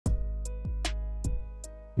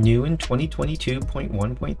New in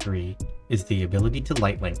 2022.1.3 is the ability to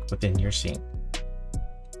light link within your scene.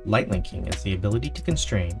 Light linking is the ability to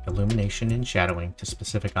constrain illumination and shadowing to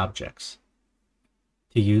specific objects.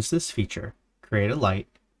 To use this feature, create a light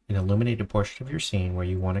and illuminate a portion of your scene where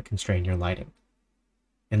you want to constrain your lighting.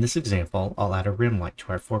 In this example, I'll add a rim light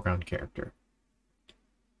to our foreground character.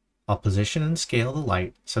 I'll position and scale the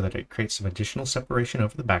light so that it creates some additional separation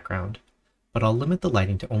over the background, but I'll limit the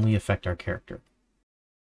lighting to only affect our character.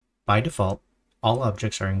 By default, all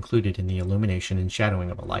objects are included in the illumination and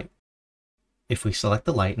shadowing of a light. If we select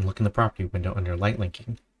the light and look in the property window under light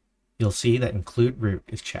linking, you'll see that include root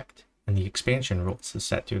is checked and the expansion rules is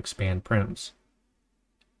set to expand prims.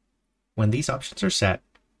 When these options are set,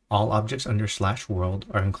 all objects under /world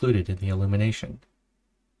are included in the illumination.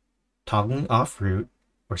 Toggling off root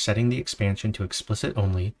or setting the expansion to explicit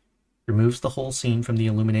only removes the whole scene from the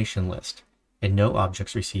illumination list, and no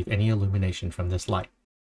objects receive any illumination from this light.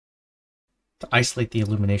 To isolate the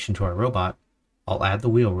illumination to our robot, I'll add the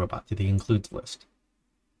wheel robot to the includes list.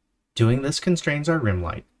 Doing this constrains our rim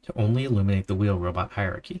light to only illuminate the wheel robot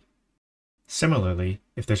hierarchy. Similarly,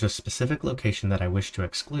 if there's a specific location that I wish to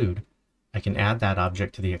exclude, I can add that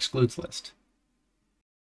object to the excludes list.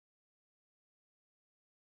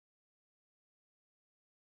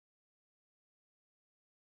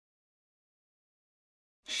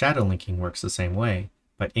 Shadow linking works the same way,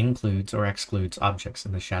 but includes or excludes objects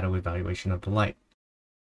in the shadow evaluation of the light.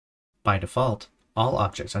 By default, all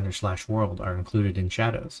objects under /world are included in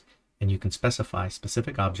shadows, and you can specify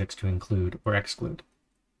specific objects to include or exclude.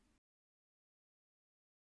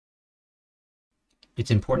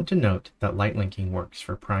 It's important to note that light linking works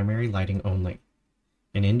for primary lighting only.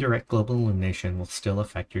 An indirect global illumination will still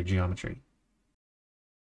affect your geometry.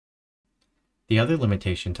 The other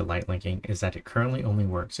limitation to light linking is that it currently only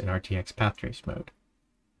works in RTX path trace mode.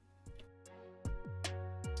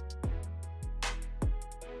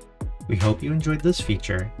 We hope you enjoyed this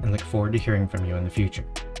feature and look forward to hearing from you in the future.